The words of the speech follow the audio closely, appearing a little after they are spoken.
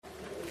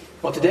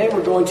Well, today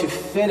we're going to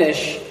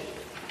finish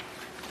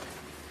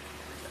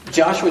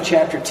Joshua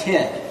chapter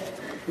 10.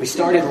 We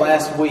started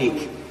last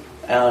week.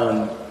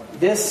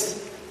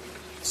 This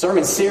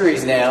sermon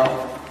series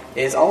now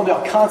is all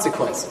about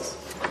consequences.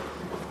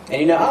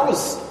 And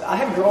I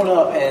have grown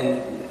up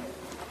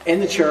in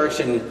the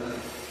church, and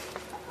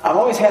I've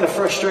always had a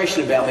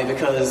frustration about me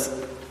because,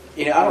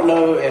 I don't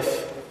know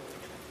if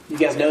you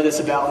guys know this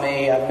about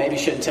me. I maybe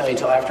shouldn't tell you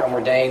until after I'm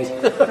ordained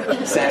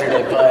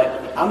Saturday,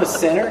 but I'm a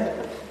sinner.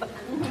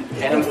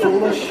 And I'm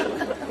foolish.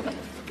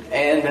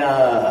 And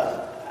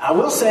I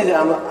will say that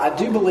I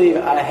do believe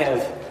I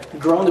have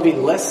grown to be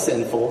less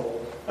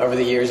sinful over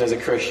the years as a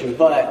Christian,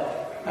 but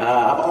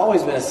I've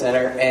always been a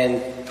sinner.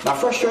 And my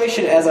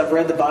frustration as I've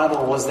read the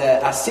Bible was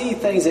that I see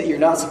things that you're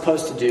not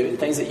supposed to do and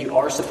things that you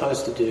are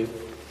supposed to do.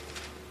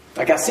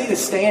 Like I see the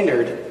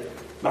standard.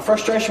 My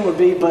frustration would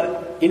be,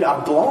 but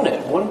I've blown it.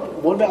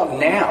 What about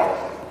now?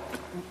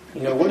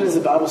 What does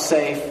the Bible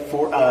say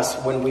for us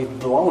when we've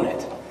blown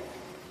it?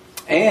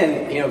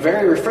 And,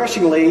 very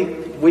refreshingly,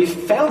 we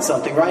found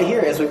something right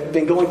here as we've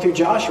been going through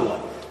Joshua.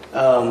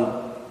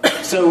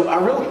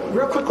 So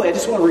real quickly, I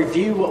just want to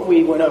review what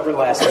we went over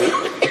last week.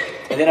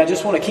 And then I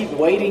just want to keep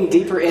wading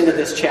deeper into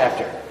this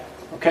chapter.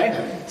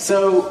 Okay?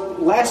 So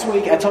last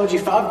week, I told you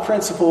 5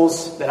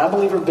 principles that I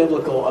believe are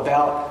biblical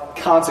about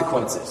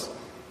consequences.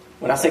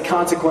 When I say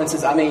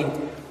consequences, I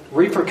mean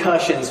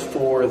repercussions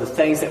for the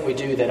things that we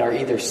do that are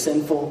either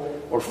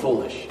sinful or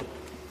foolish.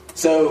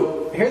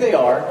 So here they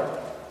are.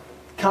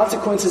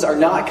 Consequences are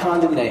not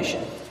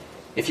condemnation.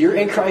 If you're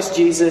in Christ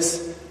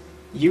Jesus,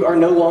 you are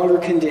no longer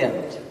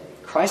condemned.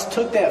 Christ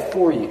took that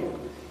for you.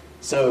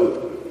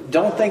 So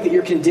don't think that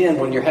you're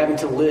condemned when you're having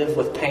to live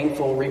with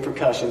painful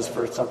repercussions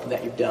for something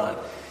that you've done.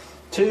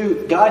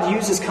 2, God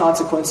uses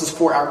consequences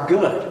for our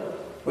good.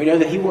 We know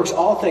that He works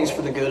all things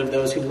for the good of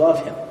those who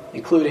love Him,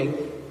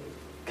 including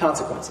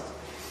consequences.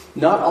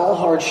 Not all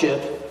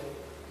hardship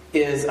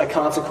is a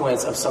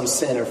consequence of some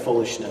sin or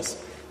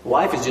foolishness.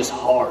 Life is just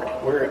hard.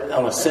 We're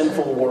on a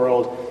sinful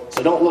world,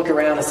 so don't look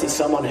around and see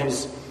someone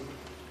who's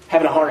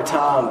having a hard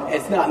time.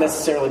 It's not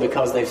necessarily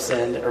because they've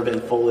sinned or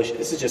been foolish.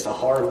 This is just a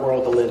hard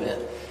world to live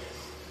in.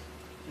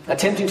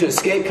 Attempting to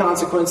escape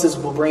consequences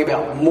will bring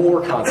about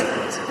more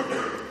consequences.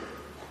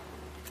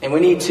 And we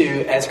need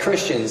to, as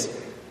Christians,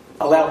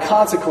 allow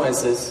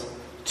consequences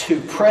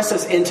to press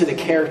us into the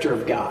character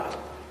of God.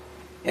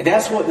 And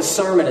that's what the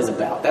sermon is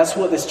about. That's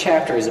what this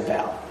chapter is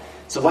about.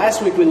 So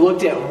last week we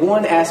looked at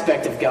one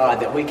aspect of God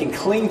that we can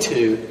cling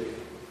to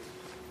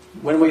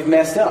when we've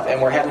messed up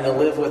and we're having to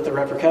live with the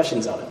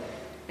repercussions of it.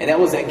 And that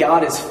was that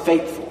God is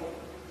faithful.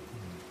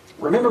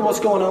 Remember what's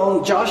going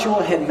on?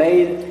 Joshua had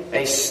made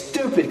a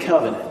stupid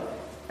covenant,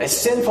 a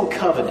sinful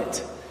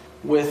covenant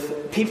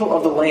with people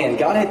of the land.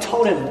 God had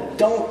told him,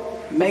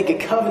 don't make a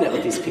covenant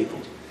with these people.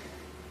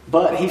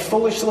 But he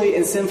foolishly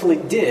and sinfully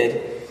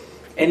did.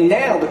 And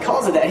now,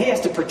 because of that, he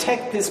has to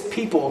protect this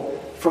people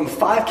from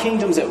 5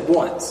 kingdoms at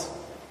once.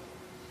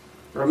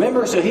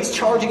 Remember, so he's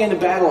charging into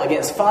battle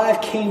against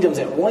 5 kingdoms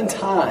at one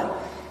time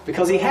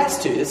because he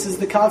has to. This is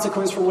the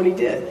consequence for what he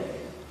did.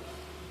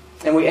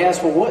 And we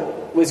asked, well,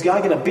 what was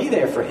God going to be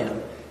there for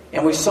him?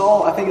 And we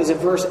saw, I think it was in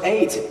verse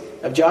 8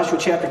 of Joshua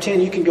chapter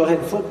 10. You can go ahead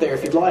and flip there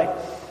if you'd like.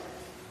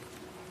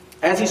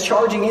 As he's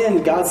charging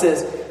in, God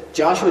says,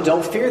 Joshua,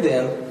 don't fear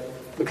them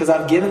because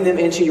I've given them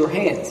into your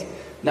hands.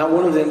 Not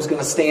one of them is going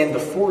to stand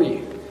before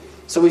you.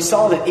 So we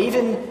saw that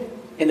even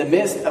in the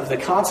midst of the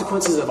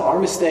consequences of our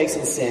mistakes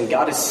and sin,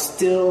 God is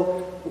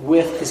still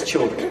with His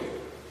children.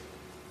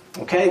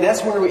 Okay,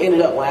 that's where we ended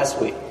up last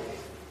week.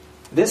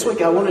 This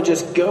week I want to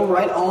just go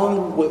right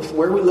on with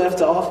where we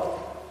left off,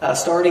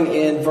 starting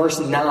in verse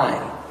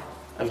 9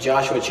 of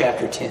Joshua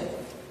chapter 10.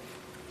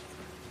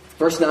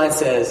 Verse 9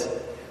 says,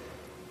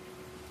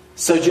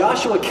 So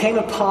Joshua came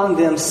upon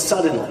them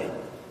suddenly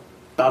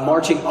by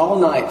marching all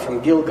night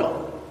from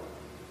Gilgal.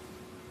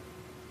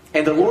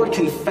 And the Lord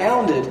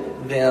confounded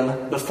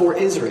them before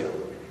Israel.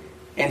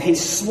 And he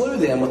slew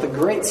them with a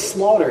great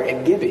slaughter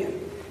at Gibeon,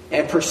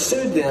 and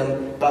pursued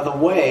them by the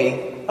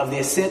way of the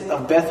ascent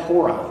of Beth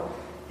Horon,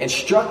 and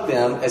struck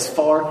them as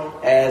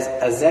far as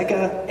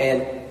Azekah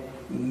and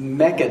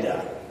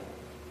Mekkedah.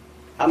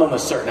 I'm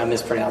almost certain I'm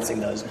mispronouncing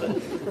those,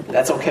 but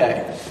that's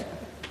okay.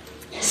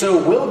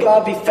 So will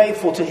God be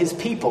faithful to His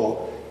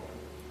people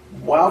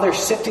while they're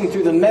sifting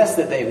through the mess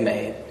that they've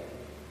made?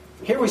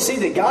 Here we see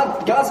that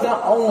God's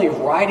not only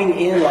riding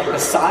in like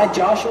beside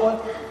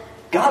Joshua,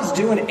 God's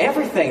doing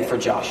everything for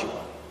Joshua.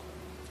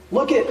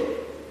 Look at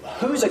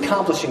who's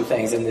accomplishing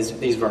things in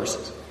these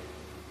verses.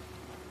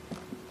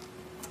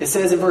 It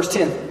says in verse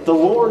 10, the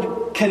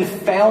Lord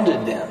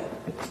confounded them,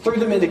 threw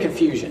them into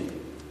confusion.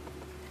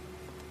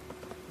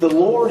 The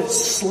Lord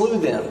slew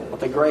them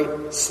with a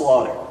great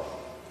slaughter.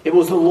 It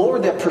was the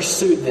Lord that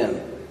pursued them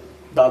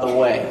by the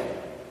way.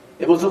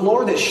 It was the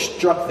Lord that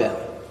struck them.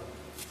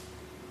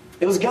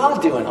 It was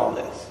God doing all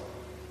this.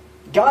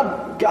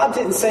 God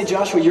didn't say,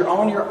 Joshua, you're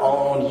on your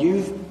own.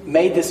 You've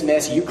made this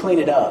mess. You clean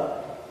it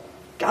up.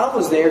 God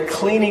was there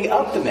cleaning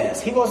up the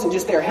mess. He wasn't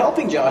just there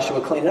helping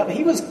Joshua clean it up.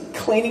 He was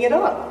cleaning it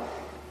up.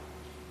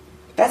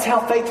 That's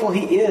how faithful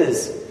he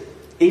is,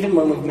 even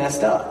when we've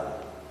messed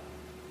up.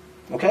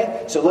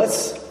 Okay? So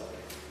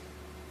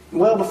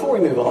before we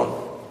move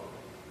on,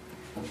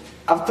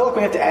 I feel like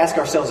we have to ask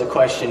ourselves a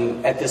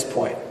question at this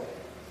point.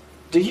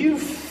 Do you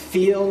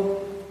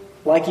feel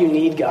like you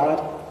need God?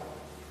 I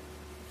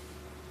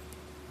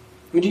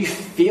mean, do you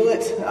feel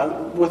it?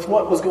 With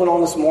what was going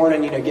on this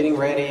morning, getting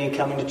ready,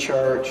 coming to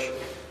church,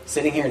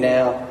 sitting here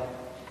now,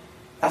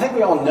 I think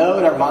we all know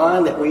in our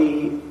mind that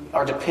we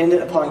are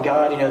dependent upon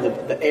God.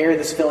 The air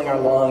that's filling our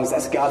lungs,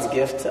 that's God's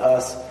gift to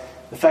us.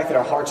 The fact that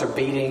our hearts are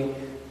beating.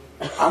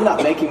 I'm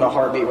not making my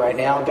heart beat right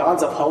now.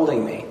 God's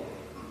upholding me.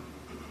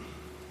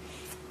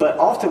 But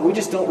often we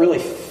just don't really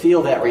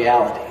feel that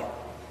reality.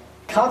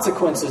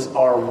 Consequences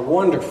are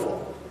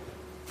wonderful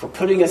for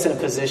putting us in a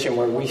position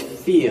where we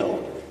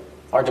feel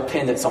our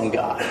dependence on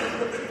God.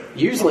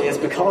 Usually it's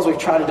because we've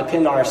tried to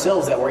depend on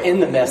ourselves that we're in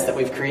the mess that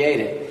we've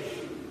created.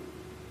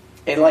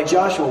 And like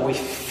Joshua, we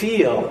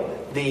feel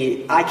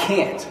the I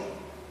can't.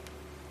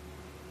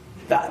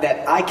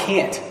 That I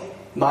can't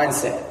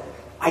mindset.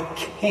 I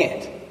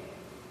can't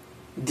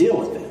deal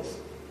with this.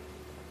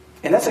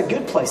 And that's a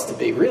good place to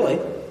be, really.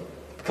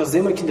 Because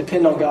then we can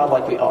depend on God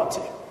like we ought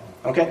to.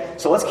 Okay?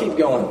 So let's keep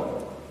going.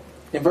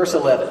 In verse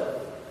 11.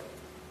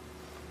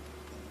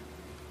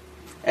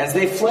 As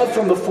they fled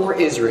from before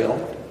Israel,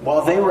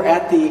 while they were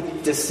at the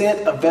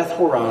descent of Beth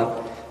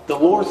Horon, the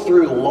Lord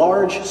threw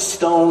large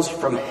stones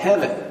from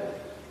heaven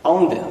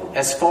on them,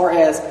 as far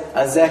as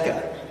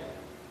Azekah,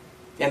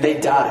 and they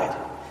died.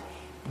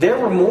 There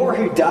were more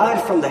who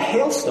died from the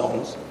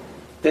hailstones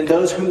than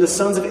those whom the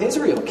sons of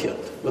Israel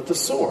killed with the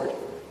sword.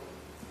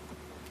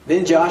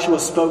 Then Joshua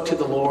spoke to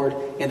the Lord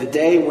in the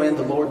day when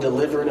the Lord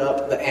delivered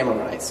up the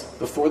Amorites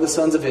before the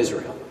sons of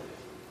Israel.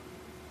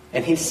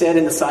 And he said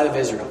in the sight of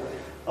Israel,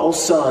 O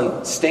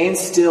sun, stand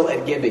still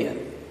at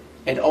Gibeon,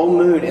 and O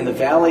moon in the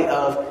valley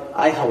of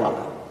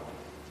Ajalon.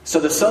 So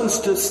the sun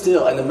stood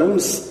still, and the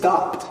moon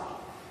stopped,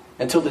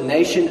 until the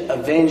nation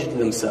avenged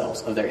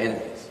themselves of their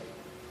enemies.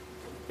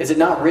 Is it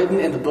not written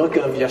in the book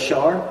of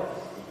Yashar?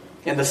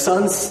 And the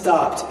sun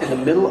stopped in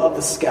the middle of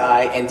the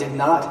sky and did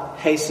not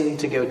hasten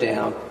to go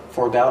down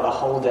for about a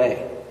whole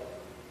day.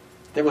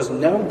 There was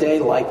no day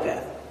like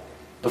that,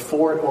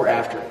 before it or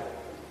after it,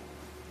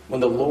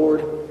 when the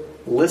Lord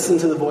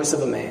listened to the voice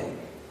of a man,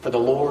 for the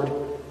Lord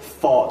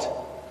fought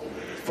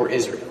for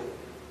Israel.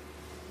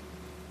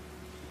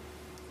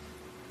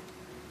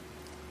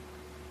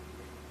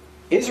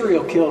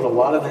 Israel killed a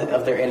lot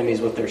of their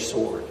enemies with their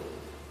sword.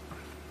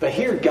 But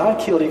here,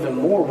 God killed even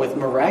more with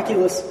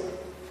miraculous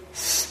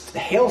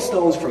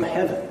hailstones from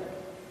heaven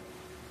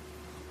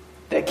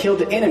that killed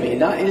the enemy,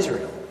 not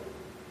Israel.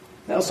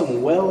 That was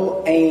some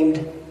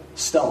well-aimed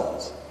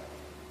stones.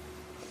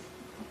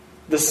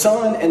 The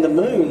sun and the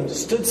moon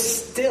stood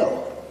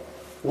still,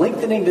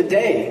 lengthening the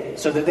day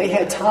so that they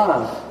had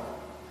time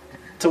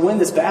to win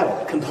this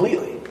battle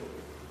completely.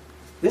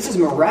 This is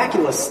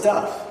miraculous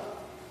stuff.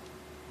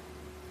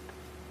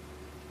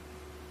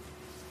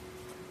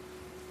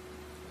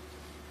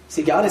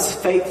 See, God is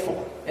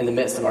faithful in the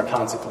midst of our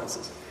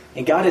consequences.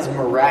 And God is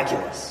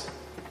miraculous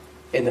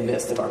in the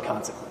midst of our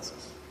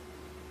consequences.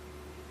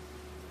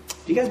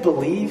 Do you guys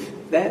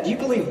believe that? Do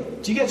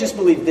you guys just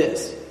believe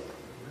this?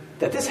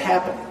 That this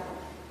happened?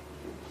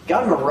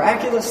 God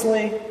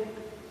miraculously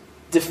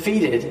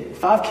defeated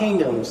 5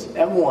 kingdoms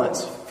at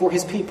once for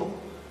his people.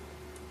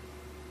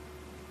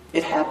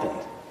 It happened.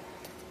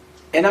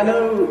 And I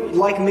know,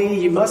 like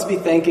me, you must be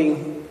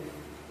thinking,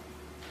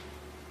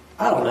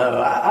 I don't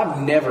know, I've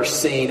never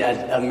seen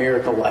a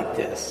miracle like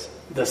this.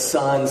 The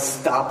sun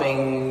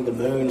stopping, the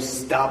moon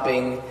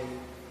stopping.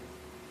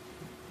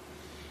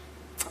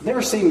 I've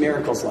never seen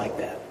miracles like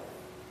that.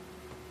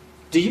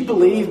 Do you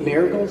believe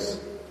miracles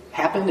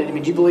happened? I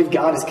mean, do you believe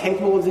God is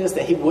capable of this,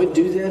 that he would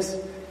do this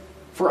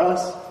for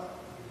us?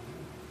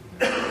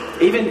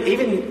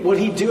 Even would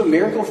he do a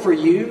miracle for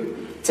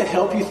you to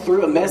help you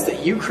through a mess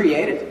that you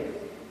created?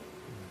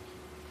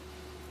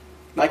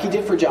 Like he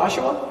did for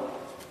Joshua?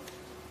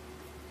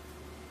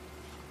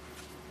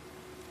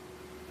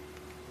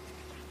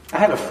 I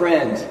have a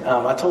friend,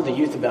 I told the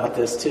youth about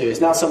this too. It's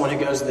not someone who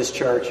goes to this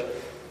church.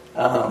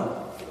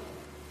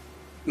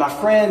 My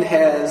friend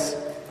has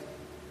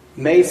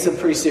made some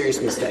pretty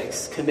serious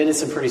mistakes, committed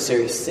some pretty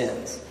serious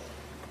sins.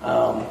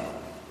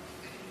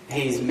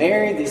 He's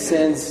married. These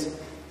sins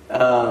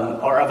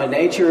are of a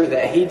nature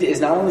that he is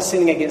not only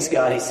sinning against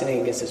God, he's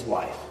sinning against his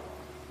wife.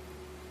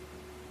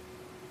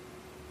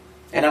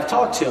 And I've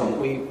talked to him.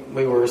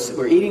 We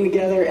were eating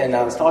together, and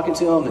I was talking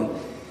to him,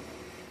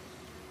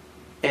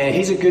 and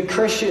he's a good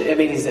Christian. I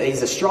mean, he's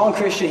a strong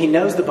Christian. He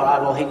knows the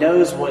Bible. He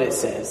knows what it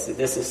says, that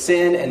this is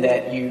sin and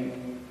that you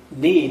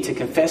need to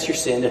confess your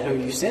sin to who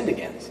you sinned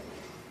against.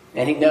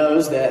 And he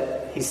knows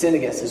that he sinned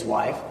against his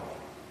wife.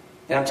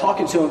 And I'm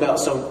talking to him about,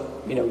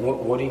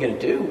 what are you going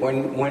to do?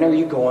 When are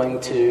you going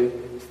to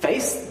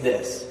face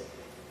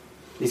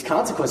these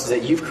consequences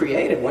that you've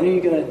created? What are you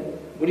going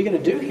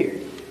to do here?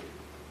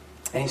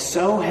 And he's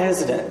so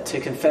hesitant to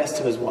confess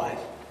to his wife.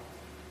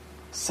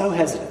 So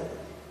hesitant.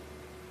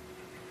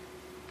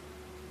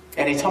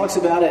 And he talks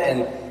about it,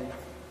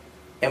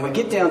 and we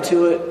get down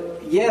to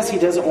it. Yes, he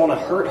doesn't want to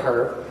hurt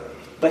her,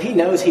 but he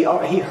knows he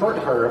hurt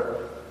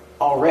her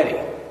already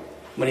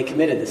when he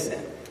committed the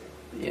sin.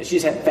 She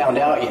just hadn't found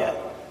out yet.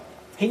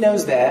 He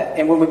knows that,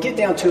 and when we get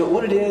down to it,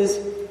 what it is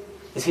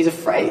he's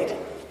afraid.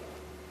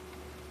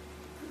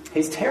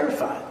 He's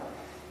terrified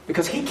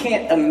because he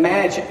can't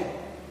imagine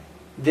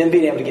them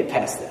being able to get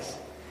past this.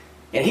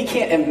 And he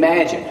can't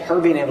imagine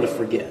her being able to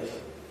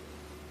forgive.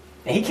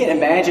 And he can't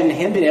imagine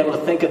him being able to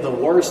think of the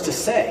words to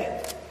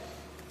say.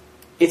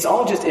 It's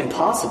all just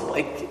impossible.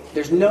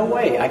 There's no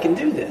way I can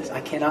do this.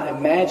 I cannot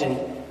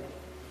imagine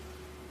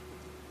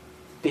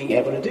being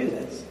able to do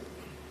this.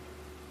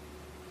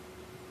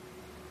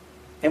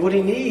 And what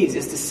he needs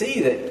is to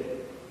see that,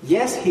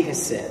 yes, he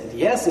has sinned.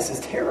 Yes, this is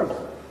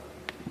terrible.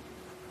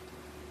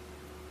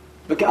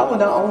 But God will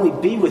not only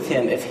be with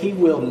him if he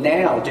will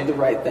now do the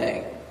right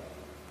thing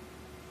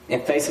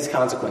and face his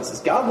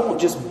consequences. God won't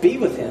just be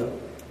with him.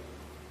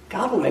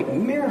 God will make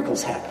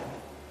miracles happen.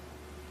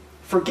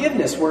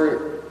 Forgiveness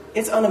where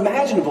it's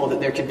unimaginable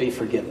that there could be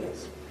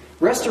forgiveness.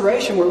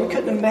 Restoration where we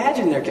couldn't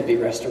imagine there could be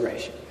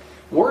restoration.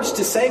 Words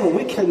to say when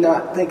we could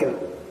not think of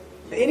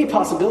any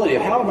possibility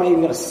of how am I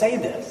even going to say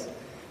this.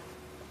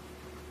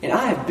 And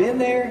I have been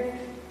there.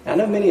 I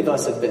know many of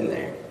us have been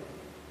there.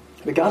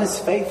 But God is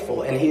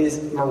faithful and he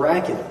is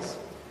miraculous.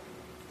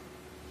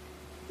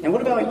 And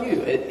what about you?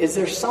 Is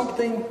there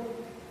something,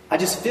 I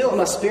just feel in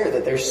my spirit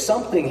that there's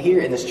something here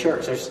in this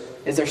church.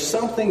 Is there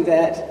something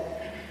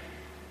that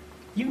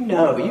you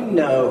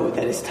know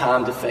that it's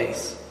time to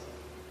face,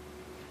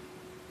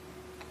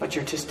 but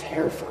you're just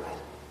terrified?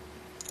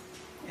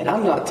 And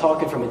I'm not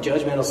talking from a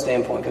judgmental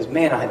standpoint because,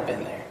 man, I have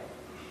been there.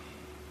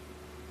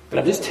 But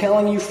I'm just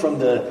telling you from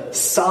the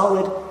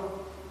solid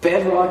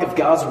bedrock of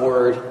God's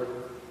Word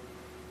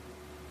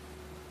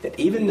that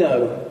even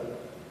though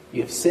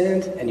you have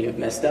sinned and you have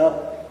messed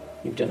up,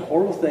 you've done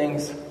horrible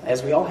things,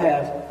 as we all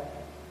have,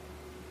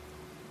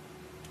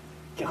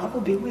 God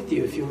will be with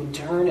you if you will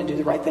turn and do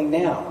the right thing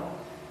now.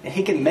 And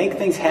he can make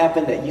things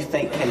happen that you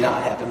think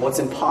cannot happen. What's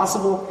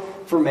impossible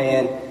for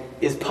man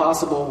is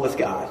possible with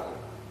God.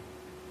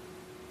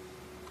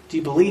 Do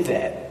you believe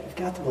that? You've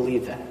got to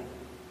believe that.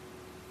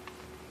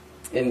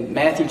 In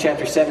Matthew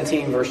chapter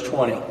 17, verse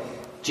 20,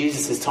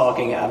 Jesus is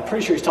talking, I'm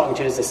pretty sure he's talking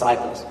to his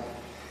disciples.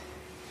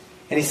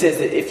 And he says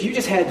that if you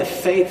just had the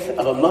faith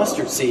of a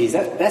mustard seed,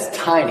 that's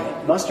tiny.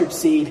 Mustard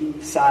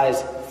seed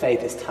sized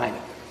faith is tiny.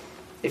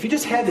 If you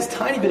just had this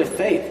tiny bit of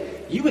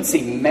faith, you would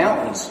see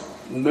mountains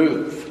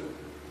move.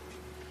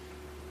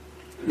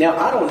 Now,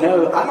 I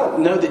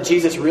don't know that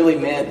Jesus really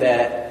meant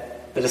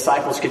that the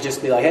disciples could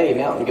just be like, hey,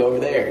 mountain, go over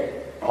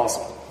there.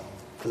 Awesome.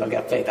 Because I've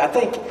got faith. I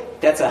think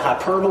that's a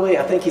hyperbole.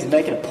 I think he's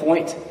making a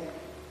point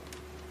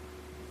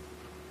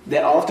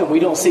that often we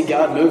don't see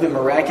God move in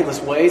miraculous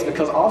ways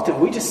because often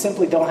we just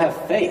simply don't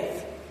have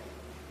faith.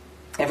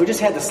 And if we just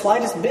had the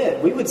slightest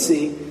bit, we would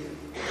see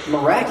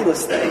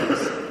miraculous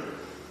things.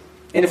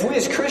 And if we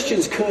as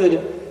Christians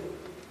could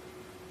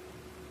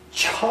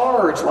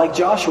charge like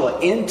Joshua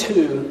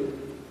into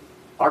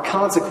our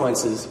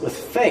consequences with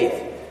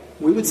faith,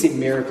 we would see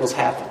miracles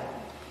happen.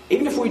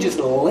 Even if we just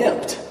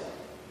limped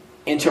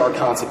into our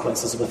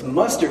consequences with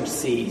mustard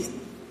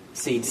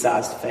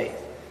seed-sized faith,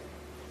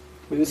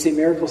 we would see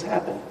miracles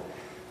happen.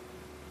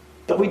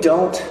 But we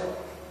don't.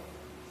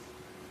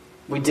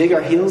 We dig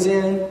our heels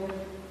in.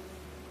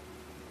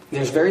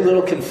 There's very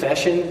little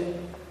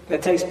confession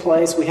that takes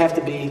place. We have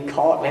to be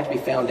caught. We have to be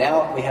found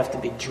out. We have to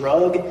be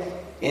drugged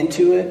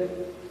into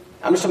it.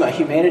 I'm just talking about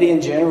humanity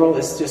in general.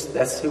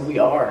 That's who we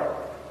are.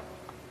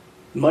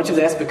 Much of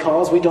that's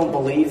because we don't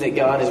believe that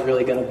God is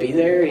really going to be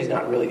there. He's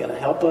not really going to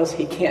help us.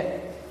 He can't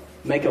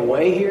make a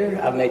way here.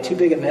 I've made too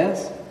big a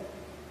mess.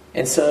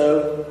 And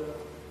so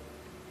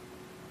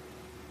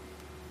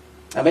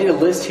I made a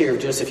list here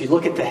of just, if you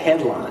look at the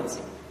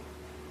headlines,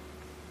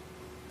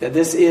 that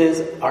this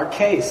is our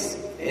case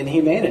in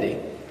humanity.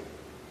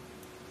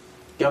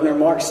 Governor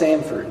Mark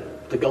Sanford,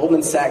 the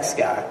Goldman Sachs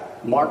guy,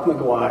 Mark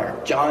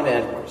McGuire, John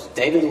Edwards,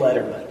 David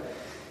Letterman,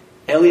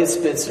 Elliot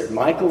Spitzer,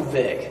 Michael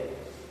Vick.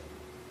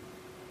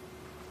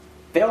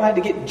 They all had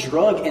to get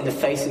drugged into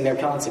facing their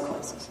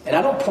consequences. And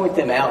I don't point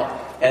them out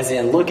as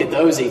in, look at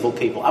those evil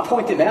people. I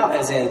point them out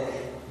as in,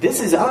 this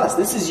is us,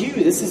 this is you,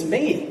 this is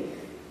me.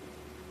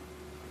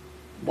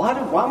 Why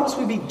must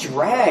we be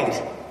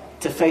dragged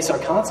to face our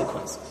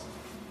consequences?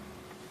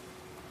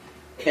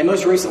 And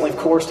most recently, of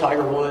course,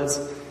 Tiger Woods.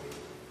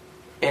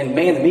 And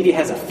man, the media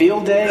has a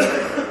field day.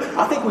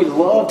 I think we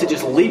love to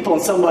just leap on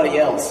somebody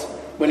else,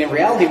 when in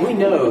reality we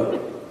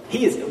know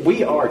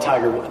we are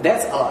Tiger Woods.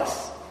 That's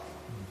us.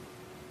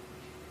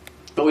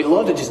 But we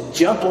love to just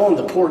jump on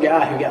the poor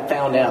guy who got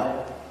found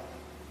out.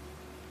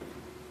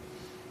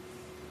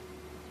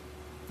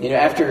 You know,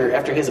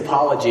 after his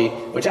apology,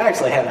 which I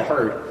actually haven't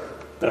heard,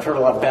 but I've heard a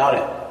lot about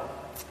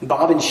it.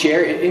 Bob and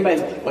Sherry,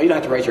 anybody, well, you don't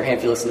have to raise your hand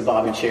if you listen to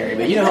Bob and Sherry,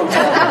 but you know who I'm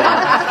talking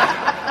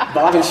about.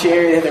 Bob and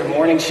Sherry had their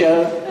morning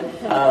show.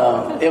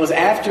 It was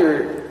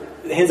after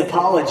his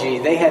apology,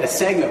 they had a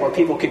segment where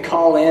people could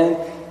call in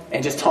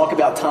and just talk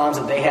about times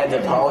that they had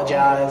to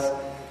apologize.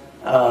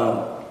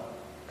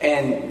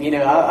 And, you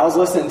know, I was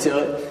listening to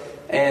it,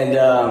 and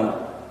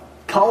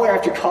caller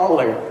after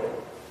caller,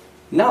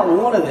 not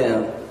one of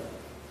them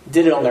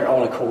did it on their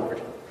own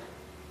accord.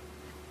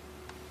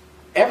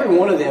 Every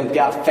one of them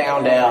got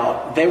found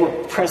out. They were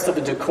pressed up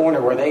into a corner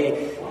where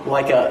they,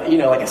 like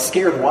a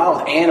scared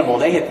wild animal,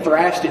 they had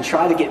thrashed and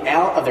tried to get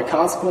out of their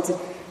consequences,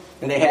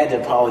 and they had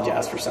to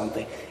apologize for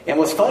something. And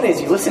what's funny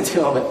is you listen to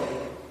them, and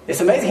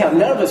it's amazing how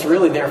none of it's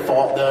really their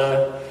fault,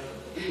 though.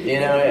 You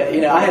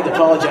know, I had to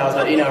apologize,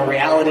 but, in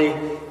reality,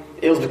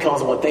 it was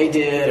because of what they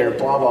did or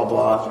blah, blah,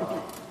 blah.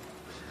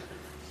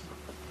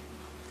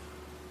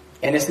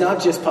 And it's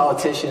not just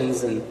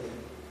politicians and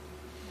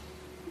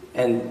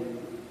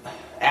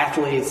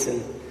athletes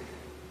and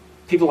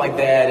people like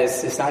that.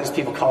 It's not just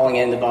people calling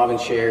in to Bob and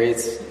Sherry.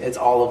 It's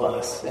all of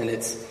us. And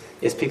it's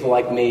people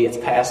like me. It's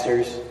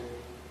pastors.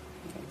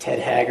 Ted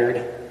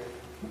Haggard,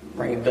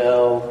 ring a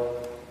bell.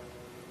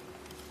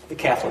 The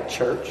Catholic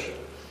Church,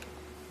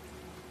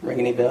 ring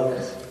any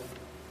bells?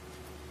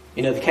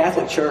 The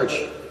Catholic Church,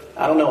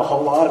 I don't know a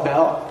whole lot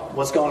about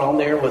what's going on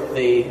there with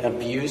the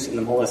abuse and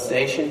the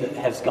molestation that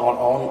has gone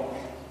on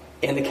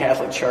in the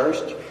Catholic Church.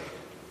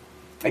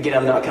 Again,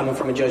 I'm not coming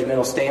from a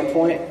judgmental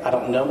standpoint. I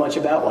don't know much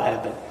about what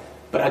happened.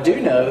 But I do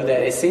know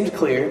that it seems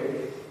clear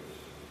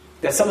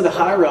that some of the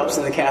higher-ups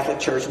in the Catholic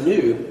Church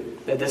knew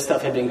that this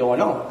stuff had been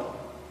going on.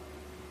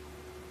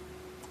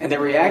 And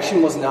their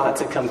reaction was not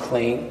to come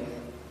clean,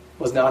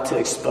 was not to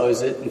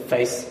expose it and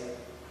face,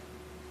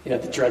 the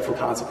dreadful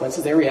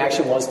consequences. Their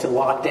reaction was to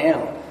lock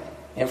down.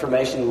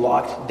 Information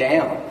locked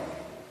down.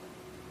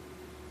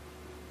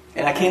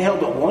 And I can't help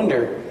but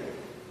wonder,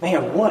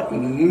 man, what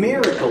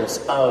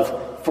miracles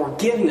of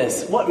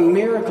forgiveness, what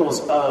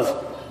miracles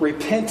of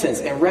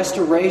repentance and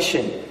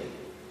restoration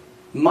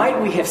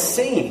might we have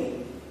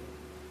seen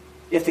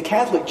if the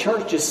Catholic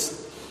Church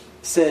just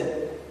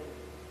said,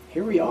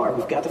 here we are,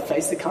 we've got to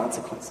face the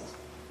consequences.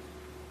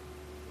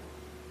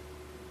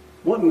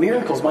 What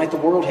miracles might the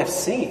world have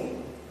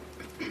seen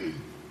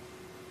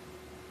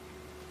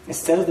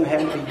instead of them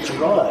having to be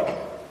drugged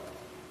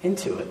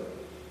into it?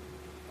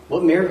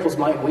 What miracles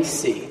might we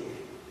see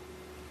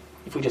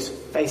if we just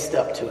faced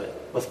up to it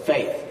with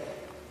faith?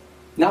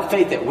 Not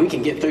faith that we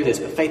can get through this,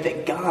 but faith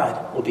that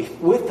God will be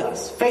with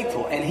us,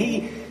 faithful, and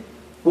He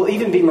will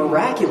even be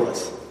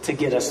miraculous to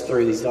get us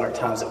through these dark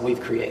times that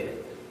we've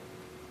created.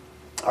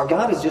 Our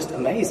God is just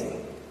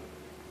amazing.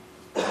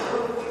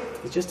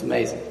 He's just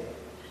amazing.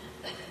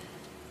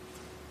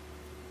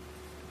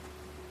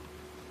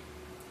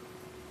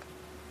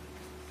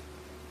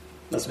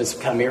 Must have been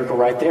some kind of miracle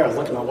right there. I was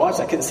looking at my watch.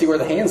 I couldn't see where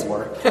the hands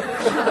were.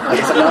 I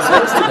guess I'm not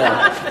supposed to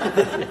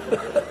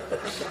know.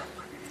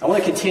 I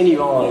want to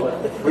continue on.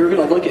 We're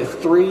going to look at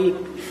 3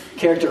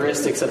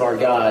 characteristics of our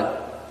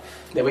God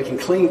that we can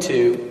cling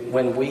to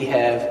when we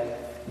have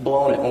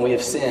blown it, when we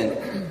have sinned.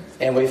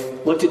 And we've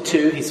looked at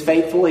 2. He's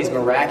faithful. He's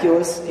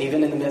miraculous,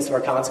 even in the midst of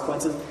our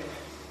consequences.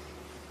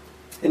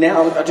 And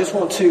now I just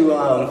want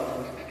to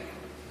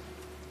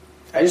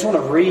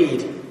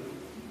read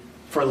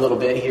for a little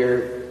bit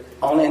here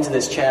on into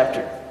this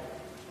chapter.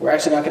 We're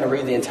actually not going to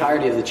read the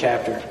entirety of the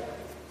chapter,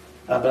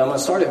 but I'm going to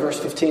start at verse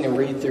 15 and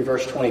read through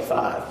verse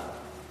 25.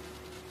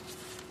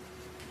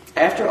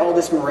 After all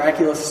this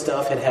miraculous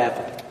stuff had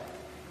happened,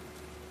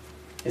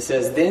 it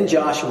says, Then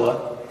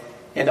Joshua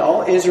and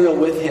all Israel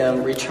with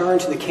him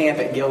returned to the camp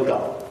at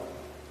Gilgal.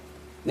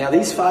 Now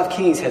these 5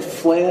 kings had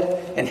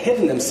fled and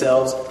hidden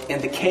themselves in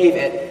the cave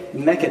at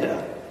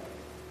Makkedah.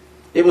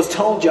 It was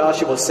told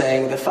Joshua,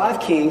 saying, The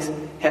 5 kings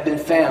have been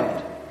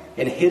found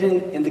and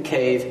hidden in the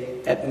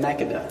cave at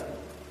Makkedah.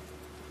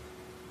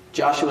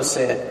 Joshua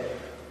said,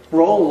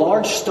 Roll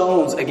large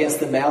stones against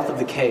the mouth of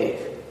the cave,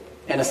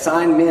 and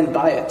assign men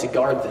by it to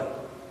guard them.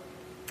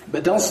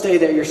 But don't stay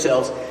there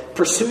yourselves.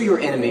 Pursue your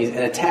enemies and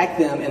attack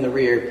them in the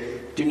rear.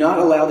 Do not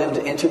allow them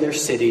to enter their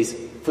cities,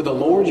 for the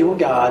Lord your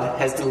God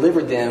has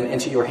delivered them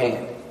into your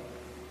hand.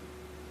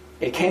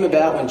 It came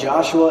about when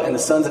Joshua and the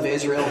sons of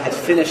Israel had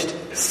finished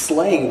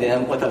slaying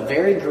them with a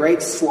very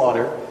great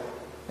slaughter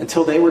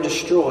until they were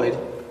destroyed,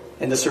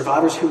 and the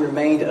survivors who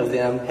remained of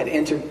them had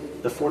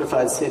entered the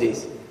fortified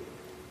cities,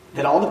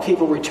 that all the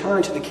people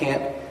returned to the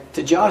camp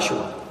to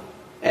Joshua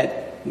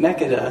at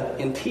Makkedah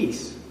in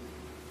peace.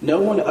 No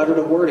one uttered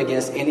a word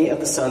against any of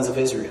the sons of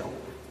Israel.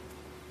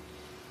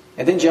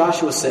 And then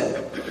Joshua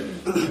said,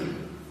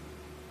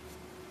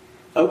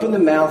 Open the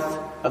mouth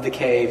of the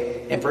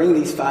cave and bring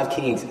these 5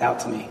 kings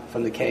out to me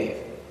from the cave.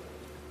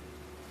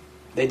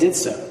 They did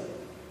so,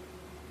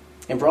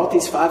 and brought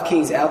these 5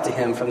 kings out to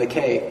him from the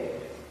cave,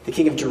 the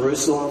king of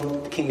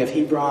Jerusalem, the king of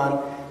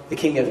Hebron, the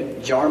king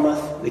of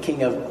Jarmuth, the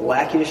king of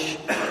Lachish,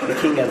 the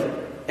king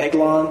of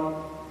Eglon.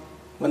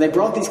 When they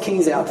brought these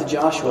kings out to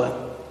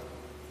Joshua,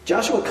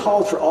 Joshua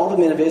called for all the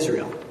men of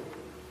Israel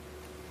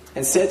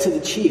and said to the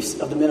chiefs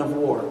of the men of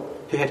war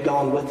who had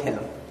gone with him,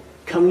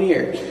 Come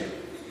near,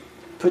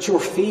 put your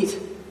feet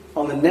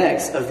on the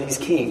necks of these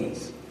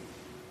kings.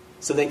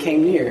 So they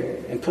came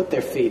near and put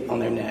their feet on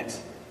their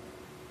necks.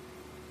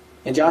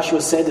 And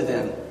Joshua said to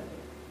them,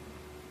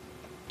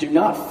 Do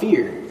not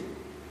fear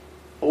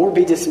or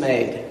be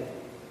dismayed.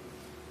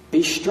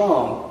 Be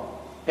strong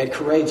and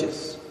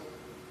courageous.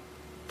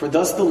 For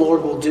thus the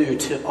Lord will do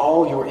to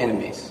all your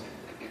enemies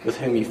with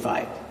whom you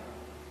fight.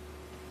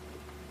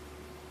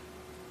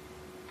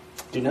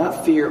 Do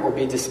not fear or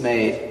be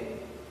dismayed.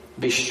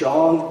 Be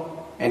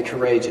strong and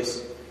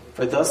courageous.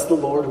 For thus the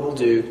Lord will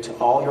do to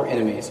all your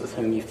enemies with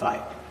whom you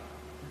fight.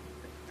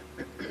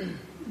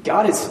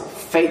 God is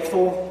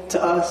faithful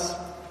to us,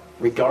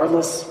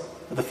 regardless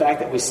of the fact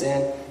that we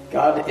sin.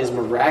 God is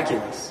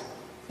miraculous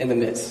in the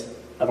midst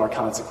of our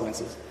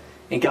consequences.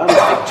 And God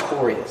is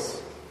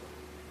victorious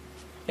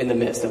in the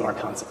midst of our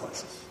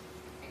consequences.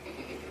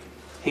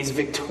 He's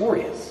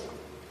victorious.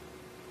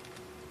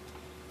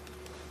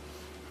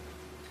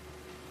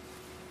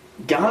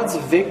 God's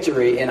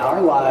victory in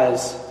our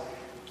lives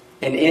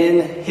and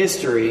in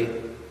history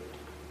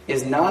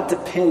is not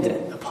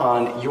dependent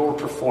upon your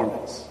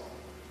performance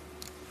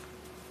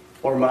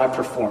or my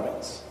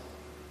performance.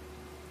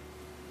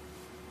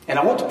 And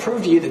I want to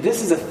prove to you that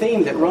this is a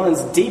theme that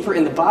runs deeper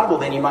in the Bible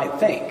than you might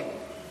think.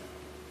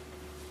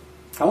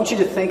 I want you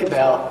to think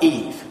about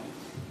Eve,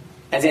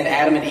 as in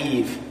Adam and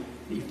Eve.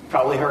 You've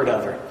probably heard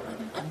of her.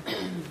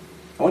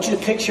 I want you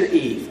to picture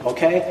Eve,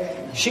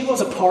 okay? She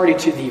was a party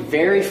to the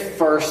very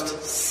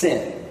first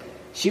sin.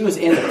 She was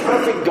in the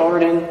perfect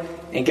garden,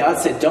 and God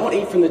said, don't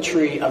eat from the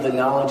tree of the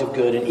knowledge of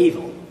good and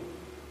evil.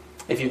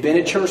 If you've been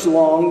at church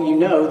long, you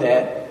know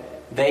that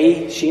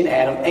she and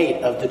Adam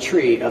ate of the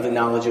tree of the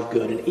knowledge of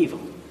good and evil.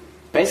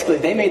 Basically,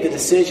 they made the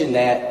decision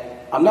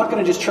that I'm not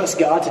going to just trust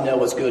God to know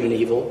what's good and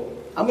evil.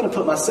 I'm going to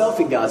put myself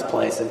in God's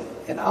place,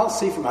 and I'll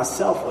see for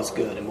myself what's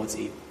good and what's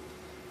evil.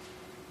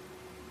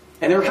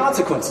 And there were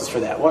consequences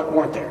for that,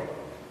 weren't there?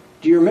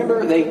 Do you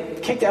remember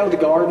they kicked out of the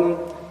garden?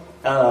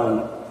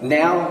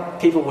 Now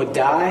people would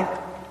die.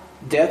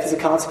 Death is a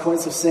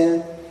consequence of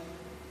sin.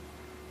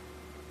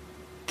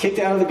 Kicked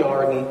out of the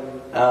garden.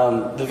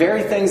 The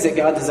very things that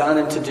God designed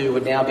them to do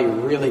would now be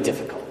really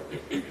difficult.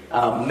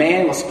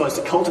 Man was supposed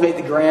to cultivate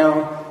the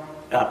ground,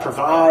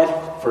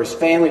 provide for his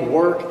family,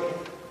 work.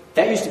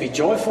 That used to be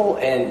joyful,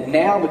 and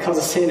now because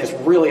of sin, it's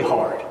really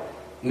hard.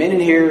 Men in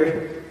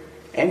here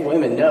and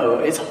women know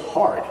it's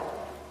hard.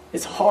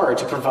 It's hard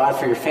to provide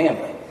for your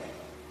family.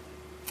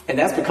 And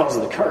that's because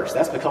of the curse.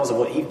 That's because of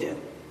what Eve did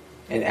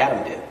and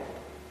Adam did.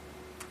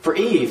 For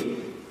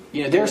Eve,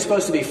 they're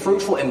supposed to be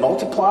fruitful and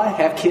multiply,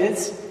 have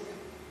kids.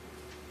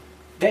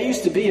 That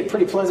used to be a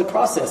pretty pleasant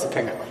process,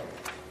 apparently.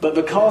 But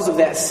because of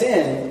that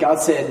sin, God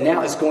said,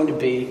 now it's going to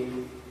be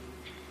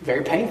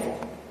very painful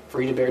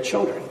for you to bear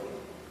children.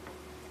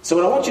 So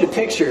what I want you to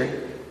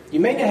picture, you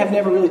may not have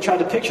never really tried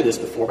to picture this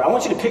before, but I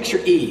want you to picture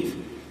Eve.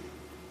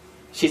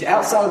 She's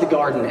outside of the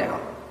garden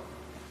now.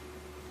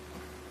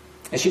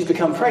 And she's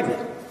become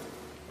pregnant.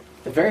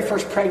 The very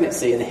first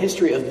pregnancy in the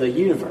history of the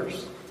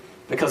universe.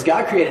 Because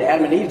God created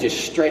Adam and Eve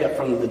just straight up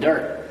from the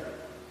dirt.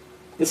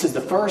 This is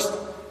the first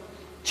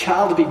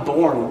child to be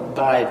born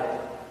by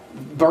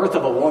birth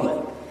of a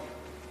woman.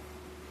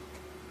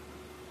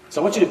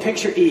 So I want you to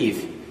picture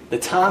Eve. The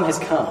time has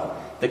come.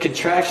 The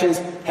contractions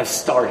have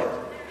started.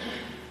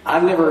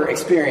 I've never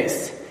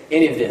experienced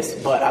any of this,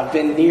 but I've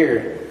been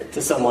near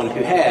to someone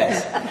who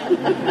has.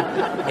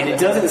 And it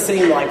doesn't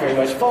seem like very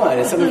much fun,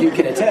 and some of you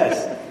can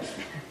attest.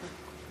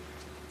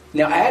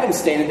 Now, Adam's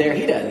standing there.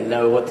 He doesn't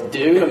know what to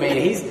do. I mean,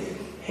 he's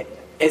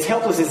as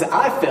helpless as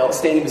I felt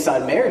standing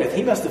beside Meredith.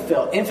 He must have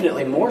felt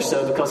infinitely more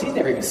so because he's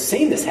never even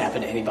seen this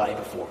happen to anybody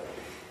before.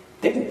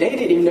 They didn't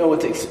even know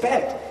what to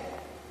expect.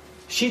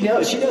 She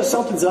knows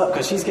something's up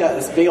because she's got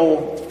this big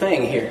old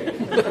thing here.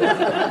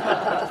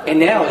 And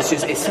now it's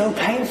so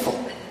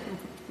painful.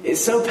 It's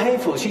so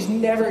painful. She's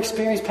never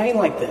experienced pain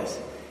like this.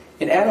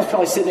 And Adam's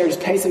probably sitting there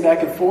just pacing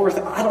back and forth.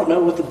 I don't know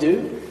what to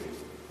do.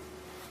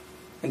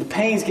 And the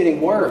pain's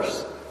getting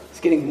worse. It's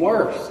getting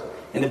worse.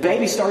 And the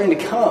baby's starting to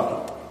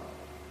come.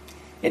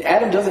 And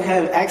Adam doesn't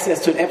have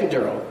access to an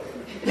epidural.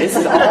 This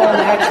is all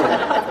natural.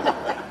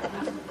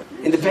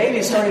 And the baby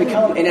is starting to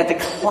come. And at the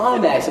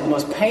climax of the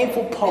most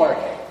painful part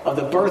of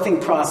the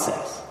birthing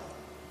process,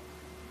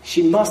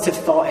 she must have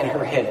thought in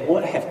her head,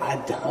 what have I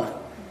done?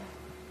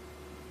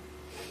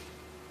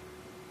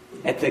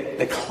 At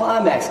the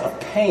climax of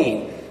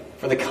pain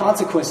for the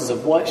consequences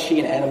of what she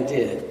and Adam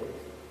did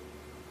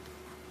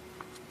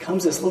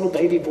comes this little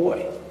baby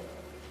boy.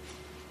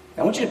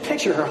 I want you to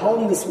picture her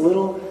holding this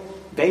little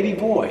baby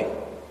boy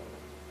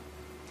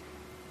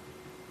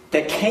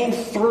that came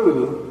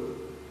through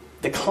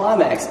the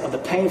climax of the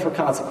pain of her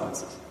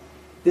consequences.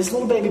 This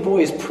little baby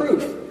boy is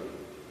proof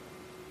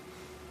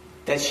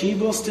that she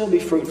will still be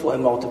fruitful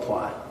and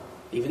multiply,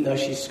 even though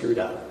she's screwed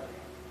up.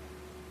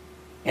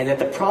 And that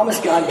the promise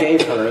God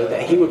gave her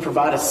that he would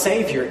provide a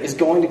Savior is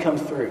going to come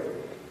through.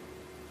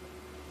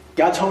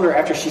 God told her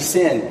after she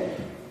sinned,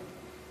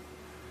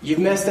 you've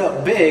messed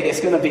up big,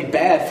 it's going to be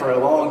bad for a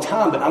long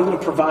time, but I'm going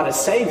to provide a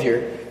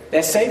Savior.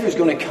 That Savior is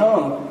going to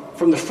come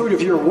from the fruit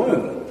of your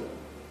womb.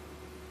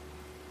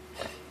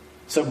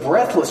 So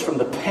breathless from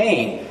the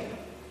pain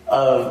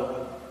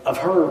of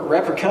her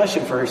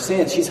repercussion for her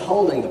sins, she's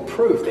holding the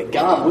proof that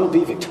God will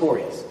be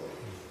victorious.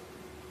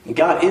 And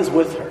God is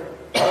with her.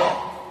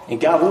 And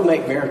God will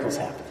make miracles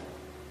happen.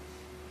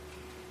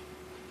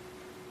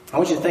 I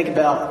want you to think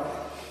about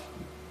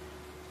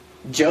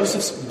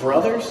Joseph's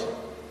brothers.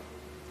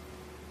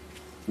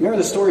 Remember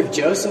the story of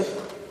Joseph?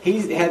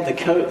 He had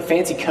the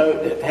fancy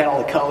coat that had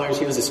all the colors.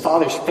 He was his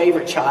father's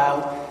favorite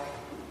child.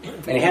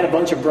 And he had a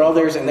bunch of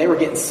brothers, and they were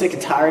getting sick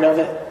and tired of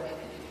it.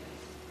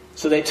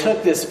 So they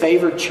took this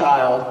favored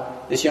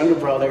child, this younger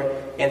brother,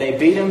 and they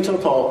beat him to a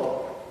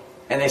pulp,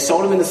 and they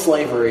sold him into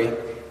slavery,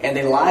 and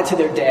they lied to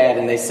their dad,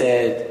 and they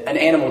said, an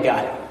animal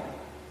got him.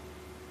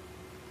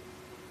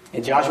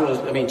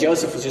 And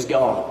Joseph was just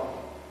gone.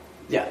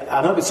 Yeah,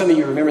 I'm hoping some of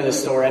you remember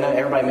this story. I know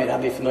everybody may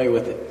not be familiar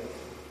with it.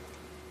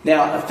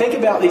 Now, think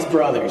about these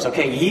brothers.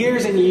 Okay,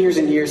 years and years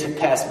and years have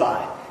passed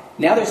by.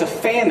 Now there's a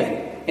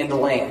famine in the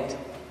land.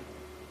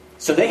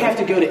 So they have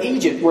to go to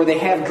Egypt where they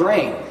have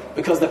grain,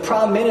 because the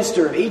prime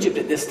minister of Egypt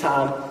at this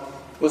time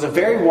was a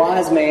very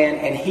wise man,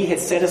 and he had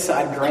set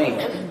aside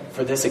grain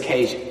for this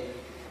occasion.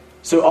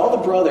 So all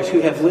the brothers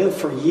who have lived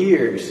for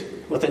years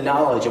with the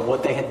knowledge of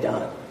what they had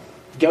done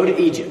go to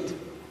Egypt.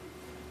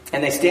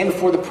 And they stand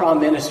before the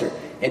prime minister.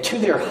 And to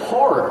their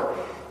horror,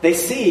 they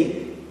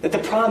see that the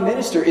prime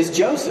minister is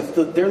Joseph,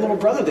 their little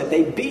brother that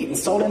they beat and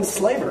sold into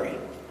slavery.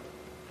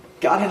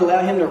 God had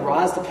allowed him to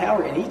rise to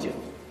power in Egypt.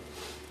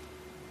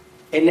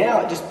 And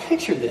now, just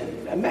picture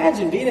them.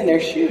 Imagine being in their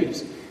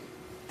shoes.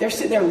 They're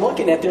sitting there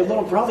looking at their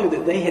little brother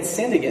that they had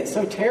sinned against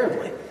so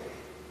terribly.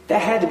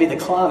 That had to be the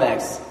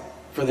climax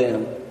for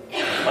them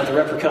of the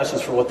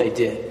repercussions for what they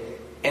did.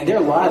 And their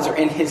lives are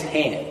in his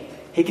hand.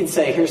 He can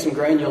say, here's some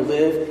grain, you'll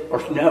live, or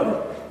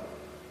no.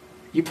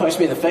 You punched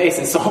me in the face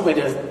and sold me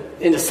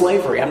into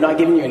slavery. I'm not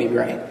giving you any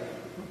grain.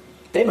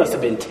 They must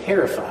have been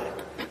terrified.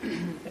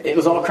 It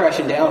was all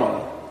crashing down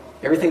on them.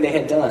 Everything they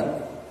had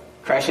done,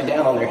 crashing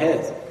down on their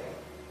heads.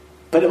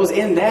 But it was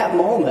in that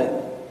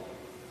moment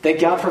that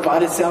God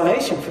provided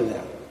salvation for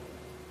them.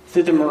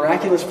 Through the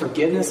miraculous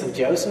forgiveness of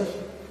Joseph,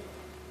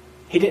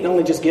 he didn't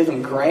only just give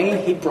them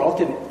grain, he brought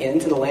them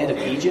into the land of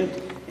Egypt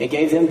and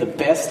gave them the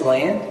best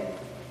land.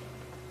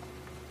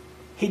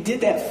 He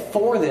did that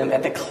for them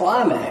at the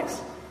climax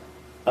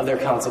of their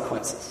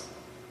consequences.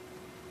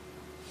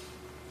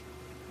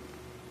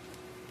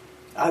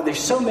 There's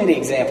so many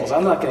examples.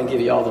 I'm not going to give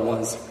you all the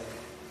ones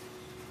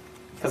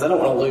because I don't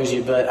want to lose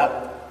you,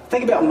 but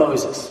think about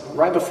Moses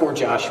right before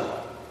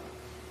Joshua.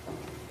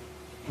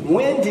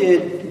 When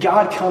did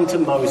God come to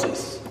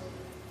Moses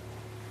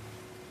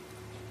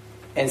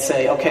and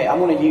say, okay, I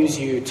want to use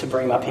you to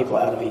bring my people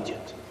out of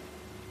Egypt?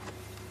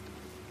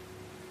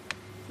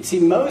 You see,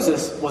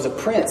 Moses was a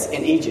prince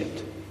in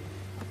Egypt,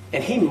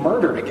 and he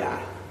murdered a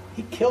guy.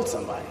 He killed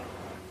somebody.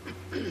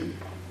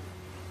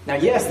 Now,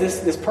 yes,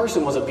 this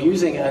person was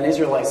abusing an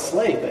Israelite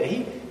slave, but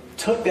he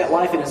took that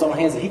life in his own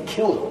hands and he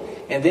killed him.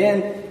 And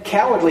then,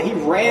 cowardly, he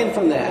ran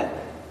from that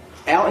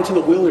out into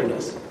the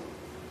wilderness.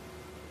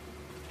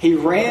 He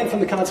ran from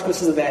the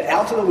consequences of that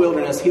out to the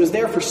wilderness. He was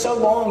there for so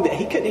long that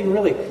he couldn't even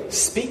really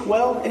speak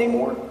well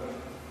anymore.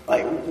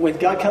 Like, when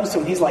God comes to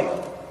him, he's like,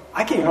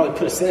 I can't even hardly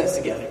put a sentence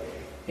together.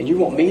 And you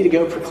want me to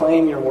go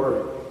proclaim your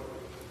word?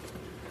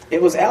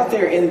 It was out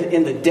there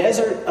in the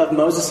desert of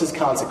Moses'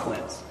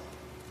 consequence.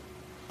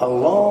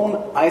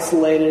 Alone,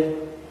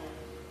 isolated,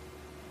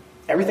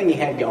 everything he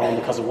had gone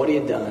because of what he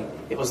had done.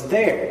 It was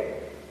there,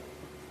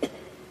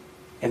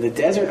 in the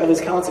desert of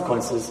his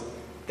consequences,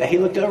 that he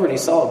looked over and he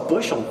saw a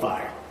bush on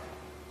fire.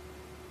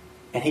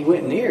 And he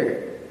went near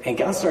it, and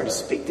God started to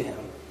speak to him.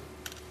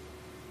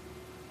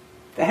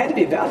 That had to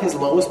be about his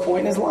lowest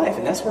point in his life,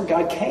 and that's where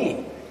God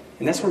came.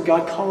 And that's where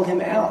God called him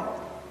out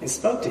and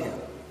spoke to him.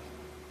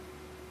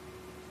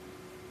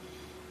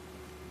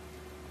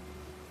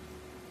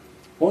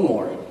 One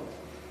more.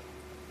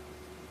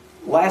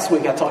 Last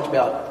week I talked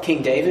about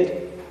King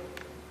David.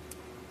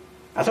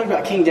 I talked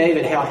about King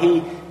David, how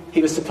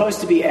he was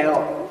supposed to be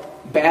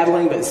out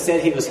battling, but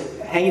instead he was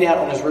hanging out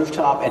on his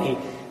rooftop and he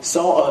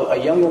saw a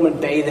young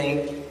woman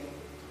bathing.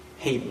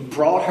 He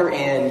brought her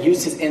in,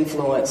 used his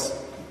influence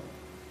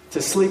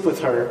to sleep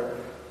with her.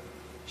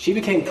 She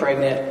became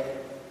pregnant.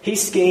 He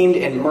schemed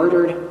and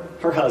murdered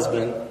her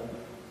husband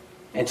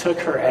and took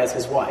her as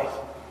his wife.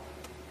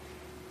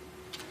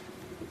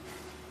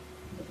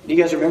 Do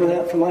you guys remember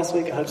that from last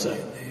week? I hope so.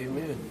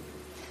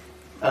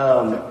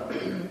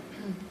 Amen.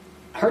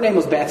 Her name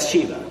was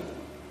Bathsheba.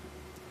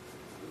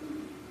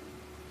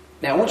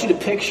 Now I want you to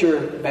picture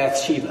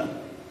Bathsheba.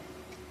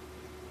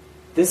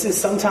 This is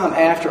sometime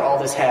after all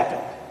this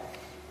happened.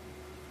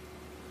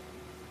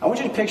 I want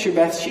you to picture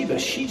Bathsheba.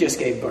 She just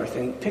gave birth,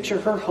 and picture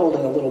her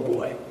holding a little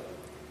boy.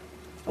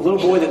 A little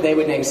boy that they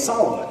would name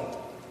Solomon.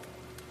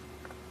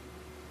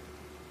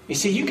 You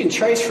see, you can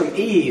trace from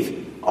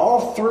Eve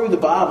all through the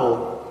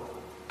Bible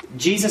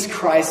Jesus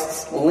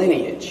Christ's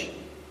lineage.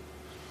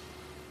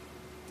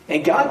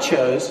 And God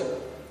chose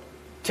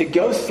to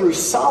go through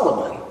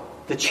Solomon,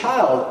 the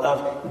child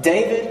of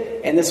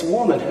David and this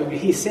woman who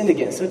he sinned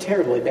against so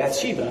terribly,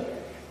 Bathsheba,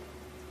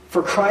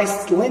 for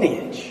Christ's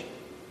lineage.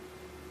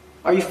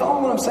 Are you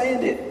following what I'm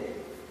saying?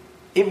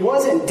 It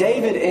wasn't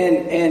David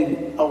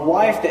and a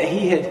wife that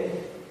he had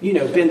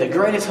been the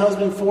greatest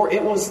husband for.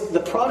 It was the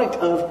product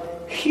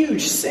of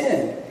huge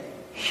sin,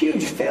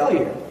 huge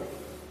failure.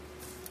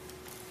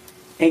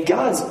 And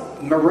God's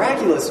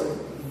miraculous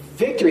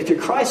victory through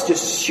Christ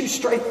just shoots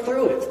straight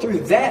through it, through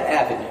that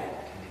avenue.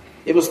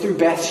 It was through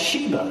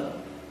Bathsheba.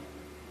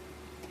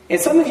 And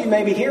some of you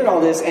may be hearing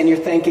all this and you're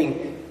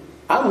thinking,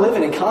 I'm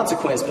living in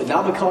consequence, but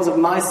not because of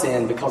my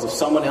sin, because of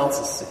someone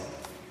else's sin.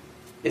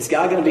 Is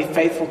God going to be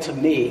faithful to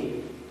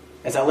me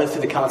as I live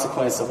through the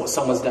consequence of what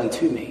someone's done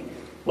to me?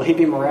 Will he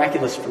be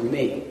miraculous for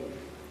me?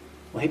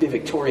 Will he be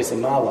victorious in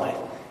my life?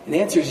 And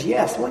the answer is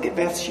yes. Look at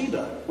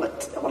Bathsheba.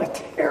 What a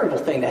terrible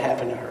thing to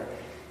happen to her.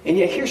 And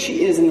yet here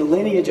she is in the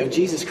lineage of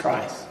Jesus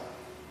Christ.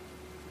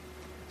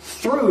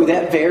 Through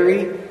that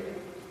very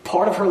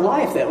part of her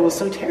life that was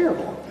so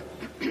terrible.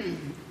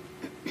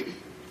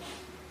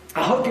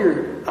 I hope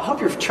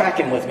you're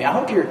tracking with me. I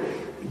hope you're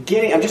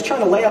getting, I'm just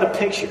trying to lay out a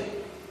picture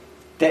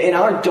that in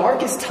our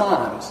darkest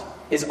times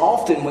is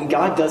often when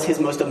God does his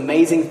most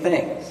amazing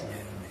things.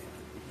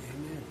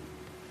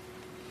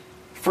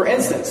 For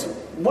instance,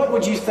 what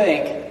would you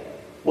think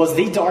was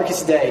the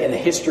darkest day in the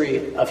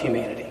history of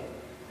humanity?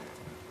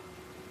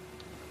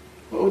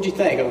 What would you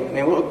think? I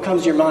mean, what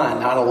comes to your mind?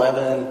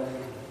 9/11?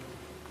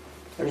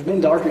 There's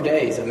been darker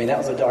days. I mean, that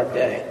was a dark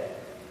day.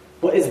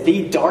 What is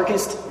the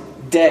darkest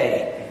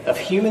day of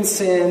human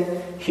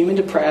sin, human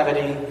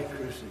depravity?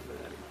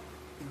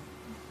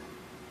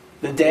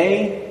 The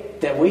day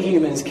that we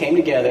humans came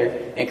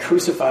together and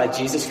crucified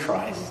Jesus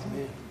Christ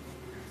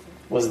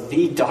was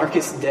the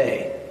darkest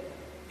day.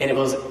 And it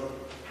was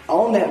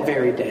on that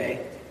very day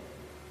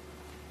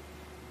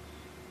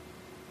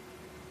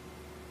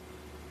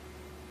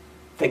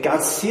that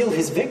God sealed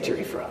his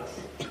victory for us.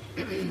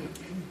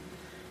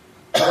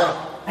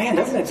 Man,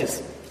 doesn't it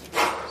just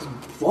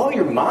blow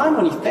your mind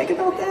when you think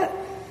about that?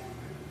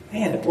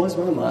 Man, it blows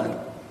my mind.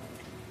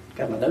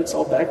 Got my notes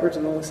all backwards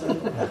and all of a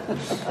sudden.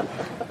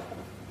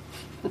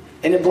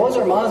 And it blows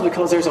our minds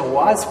because there's a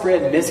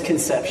widespread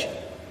misconception.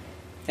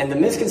 And the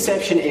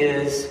misconception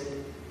is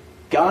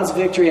God's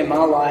victory in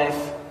my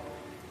life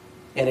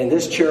and in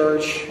this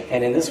church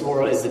and in this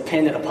world is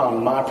dependent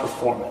upon my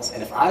performance.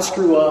 And if I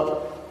screw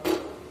up,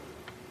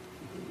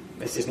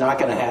 this is not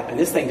going to happen.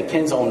 This thing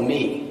depends on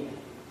me.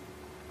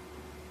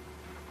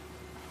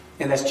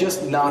 And that's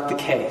just not the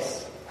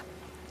case.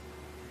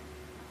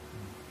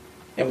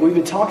 And we've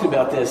been talking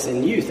about this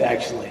in youth,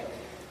 actually.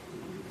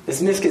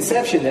 This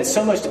misconception that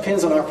so much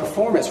depends on our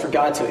performance for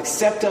God to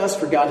accept us,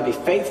 for God to be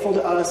faithful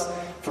to us,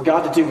 for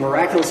God to do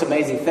miraculous,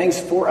 amazing things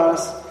for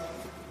us,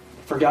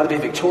 for God to be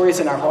victorious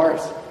in our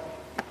hearts.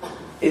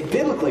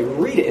 Biblically,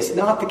 read it. It's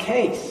not the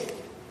case.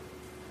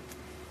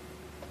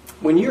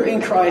 When you're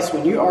in Christ,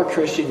 when you are a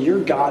Christian, you're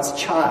God's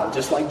child,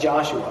 just like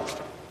Joshua.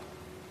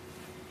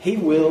 He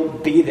will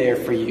be there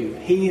for you.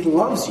 He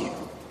loves you.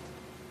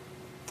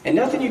 And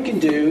nothing you can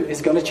do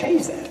is going to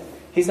change that.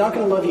 He's not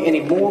going to love you any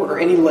more or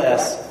any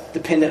less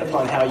dependent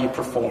upon how you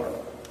perform.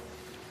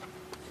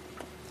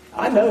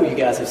 I know you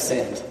guys have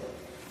sinned.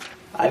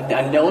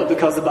 I know it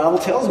because the Bible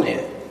tells me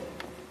it.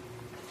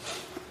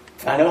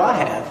 I know I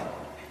have.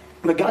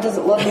 But God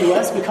doesn't love me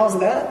less because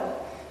of that.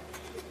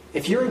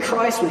 If you're in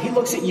Christ, when he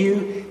looks at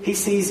you, he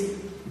sees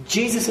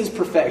Jesus'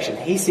 perfection.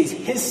 He sees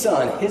his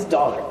son, his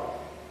daughter.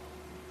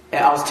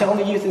 And I was telling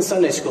the youth in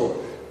Sunday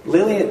school,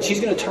 Lillian, she's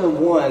going to turn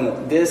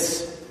 1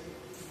 this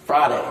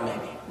Friday,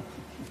 maybe.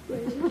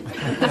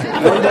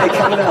 One day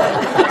coming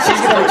up.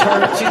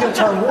 She's going to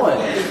turn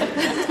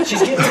 1.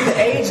 She's getting to the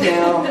age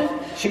now.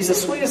 She's the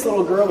sweetest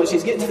little girl, but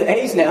she's getting to the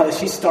age now that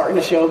she's starting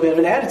to show a bit of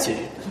an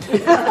attitude.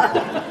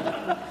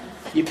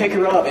 You pick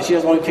her up and she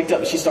doesn't want to be picked up,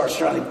 and she starts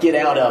trying to get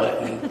out of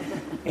it.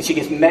 And she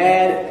gets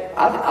mad.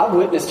 I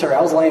witnessed her.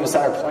 I was laying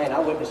beside her playing. I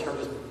witnessed her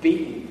just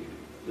beating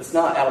the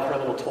snot out of her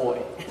little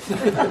toy. I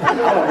don't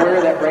know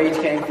where that rage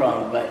came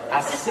from, but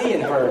I see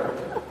in her,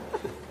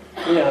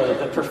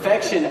 the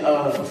perfection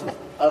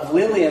of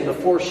Lillian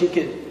before she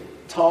could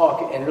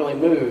talk and really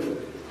move.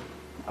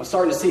 I'm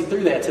starting to see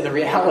through that to the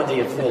reality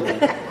of Lillian.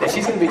 That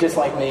she's going to be just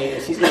like me,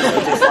 and she's going to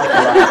be just like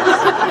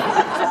Elias.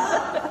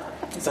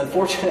 It's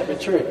unfortunate, but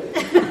true.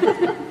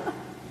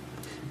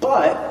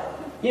 But,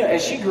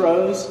 as she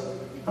grows,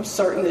 I'm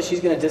certain that she's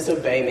going to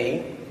disobey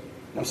me.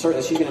 I'm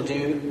certain that she's going to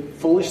do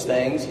foolish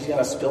things. She's going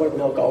to spill her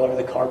milk all over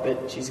the carpet.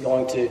 I'm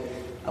going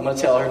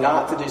to tell her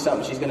not to do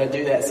something. She's going to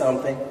do that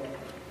something.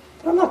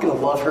 But I'm not going to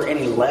love her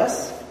any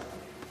less.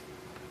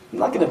 I'm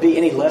not going to be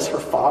any less her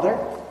father.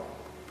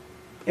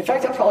 In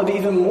fact, I'll probably be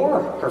even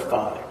more her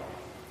father.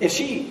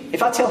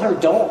 If I tell her,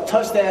 don't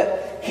touch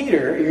that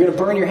heater, you're going to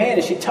burn your hand,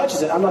 and she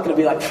touches it, I'm not going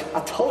to be like,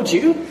 I told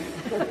you.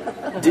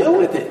 Deal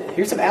with it.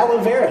 Here's some aloe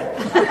vera.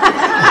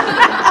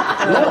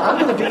 No, I'm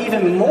going to be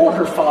even more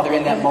her father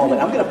in that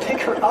moment. I'm going to pick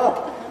her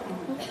up.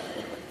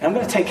 And I'm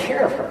going to take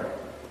care of her.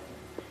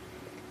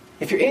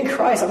 If you're in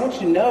Christ, I want you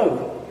to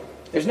know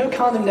there's no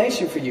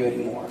condemnation for you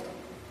anymore.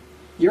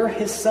 You're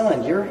his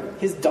son. You're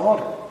his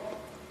daughter.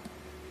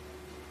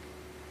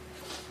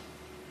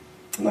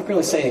 I'm not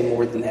going to say any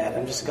more than that.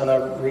 I'm just going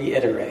to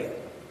reiterate.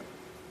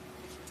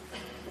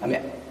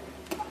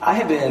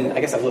 I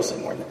guess I will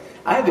say more than that.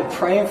 I have been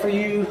praying for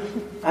you.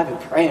 I've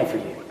been praying for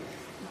you.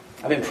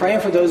 I've been praying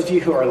for those of you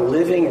who are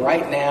living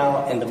right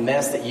now in the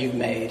mess that you've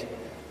made.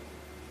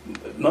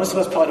 Most of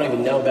us probably don't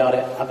even know about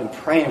it. I've been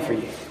praying for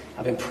you.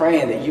 I've been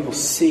praying that you will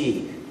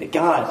see that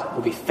God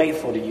will be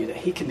faithful to you, that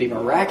he can be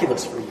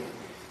miraculous for you,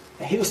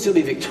 that he will still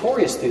be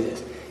victorious through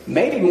this.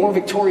 Maybe more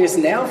victorious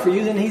now for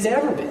you than he's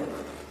ever been.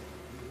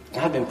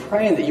 And I've been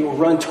praying that you will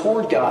run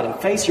toward God and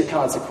face your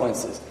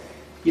consequences.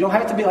 You don't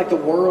have to be like the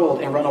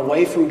world and run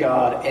away from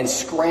God and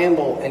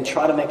scramble and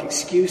try to make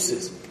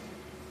excuses.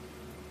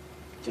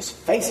 Just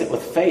face it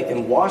with faith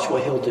and watch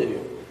what he'll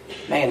do.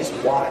 Man, just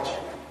watch.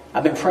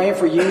 I've been praying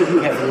for you who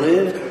have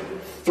lived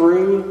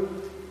through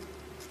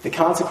the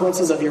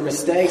consequences of your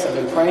mistakes. I've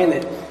been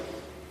praying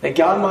that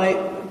God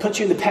might put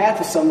you in the path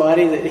of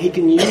somebody that he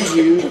can use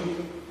you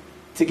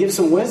to give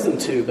some wisdom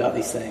to about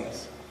these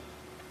things.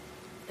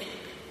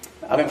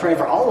 I've been praying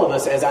for all of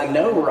us, as I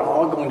know we're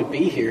all going to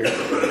be here.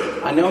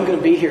 I know I'm going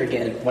to be here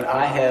again when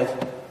I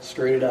have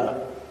screwed it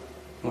up,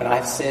 when I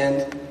have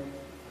sinned.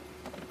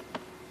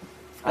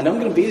 I know I'm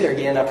going to be there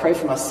again. I pray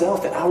for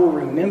myself that I will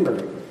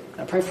remember.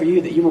 I pray for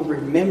you that you will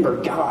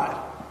remember God.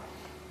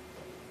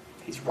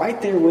 He's right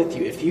there with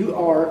you. If you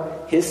are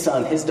his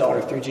son, his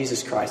daughter through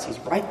Jesus Christ, he's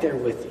right there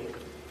with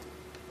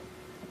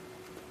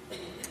you.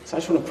 So I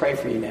just want to pray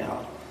for you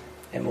now,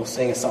 and we'll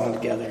sing a song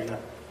together. And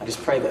I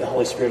just pray that the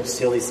Holy Spirit will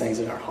seal these things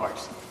in our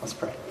hearts. Let's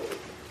pray.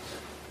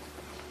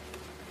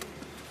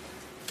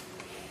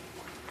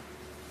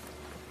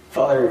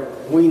 Father,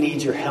 we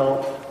need your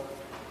help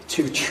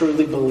to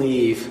truly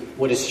believe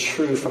what is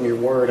true from your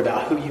word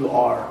about who you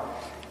are.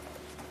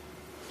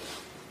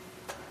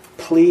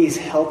 Please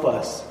help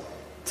us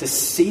to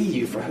see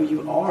you for who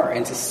you are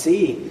and to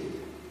see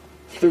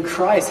through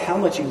Christ how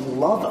much you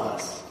love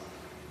us.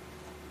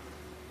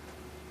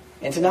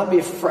 And to not be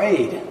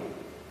afraid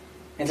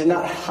and to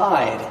not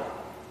hide.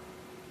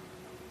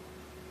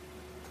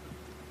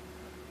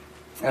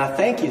 And I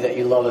thank you that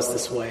you love us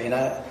this way. And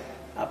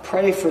I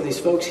pray for these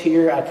folks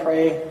here. I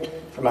pray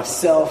for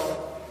myself.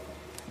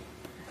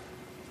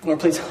 Lord,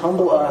 please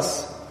humble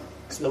us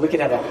so that we can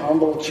have a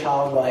humble,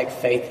 childlike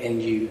faith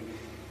in you.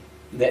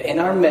 That in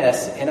our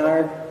mess, in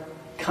our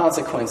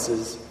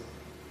consequences,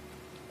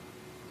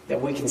 that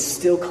we can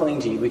still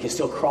cling to you. We can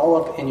still crawl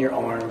up in your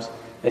arms.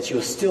 That you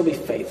will still be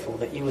faithful.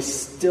 That you will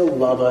still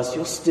love us.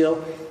 You'll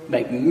still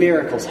make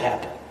miracles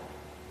happen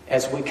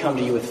as we come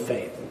to you with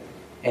faith.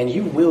 And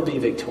you will be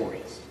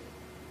victorious.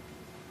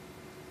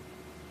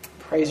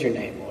 Praise your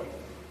name, Lord.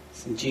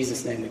 It's in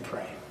Jesus' name we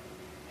pray.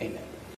 Amen.